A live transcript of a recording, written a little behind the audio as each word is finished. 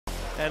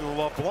and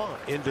LeBlanc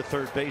into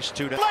third base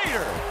 2 down.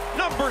 Later,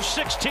 number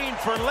 16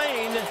 for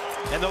Lane,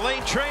 and the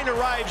Lane train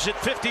arrives at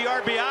 50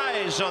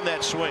 RBIs on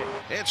that swing.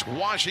 It's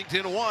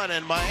Washington 1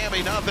 and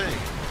Miami nothing.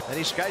 And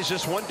he skies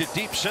this one to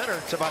deep center.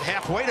 It's about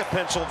halfway to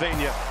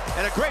Pennsylvania.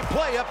 And a great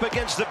play up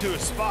against the to a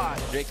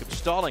spot. Jacob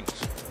Stallings.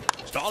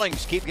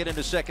 Stallings keep getting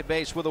to second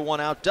base with a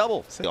 1-out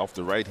double. Off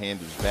the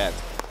right-hander's bat.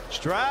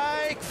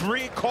 Strike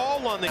 3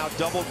 call on the out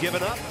double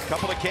given up.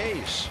 Couple of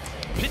Ks.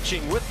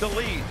 Pitching with the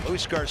lead.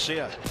 Luis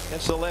Garcia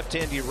against the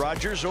left-handy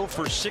Rogers. 0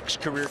 for 6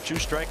 career, 2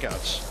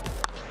 strikeouts.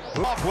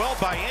 Off well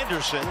by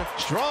Anderson.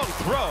 Strong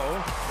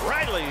throw.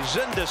 Riley's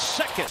into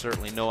second.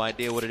 Certainly no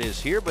idea what it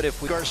is here, but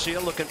if we Garcia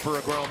looking for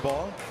a ground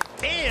ball.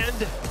 And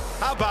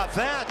how about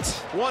that?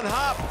 One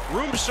hop,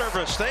 room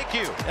service, thank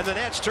you. And the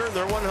Nats turn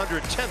their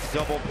 110th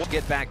double.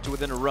 get back to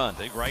within a run.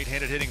 Big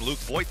right-handed hitting Luke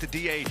Voigt, the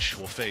DH,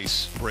 will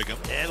face Brigham.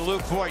 And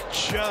Luke Voigt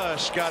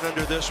just got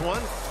under this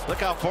one. Look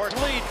how far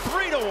lead,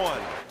 3-1.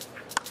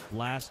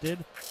 Blasted,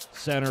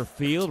 center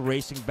field,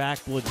 racing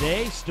back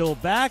Blade, still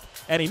back,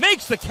 and he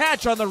makes the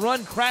catch on the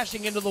run,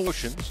 crashing into the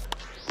Oceans.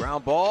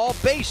 Ground ball,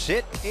 base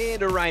hit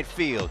into right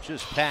field,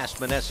 just past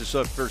Meneses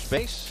at first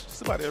base.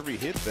 Just about every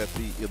hit that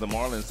the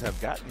Marlins have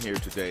gotten here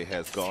today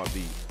has gone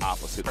the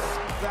opposite.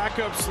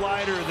 Backup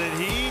slider that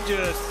he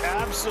just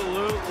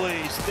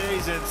absolutely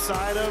stays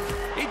inside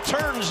of. He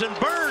turns and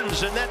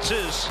burns, and that's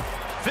his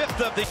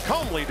 5th of the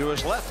Comely to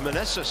his left,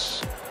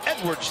 Meneses.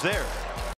 Edwards there.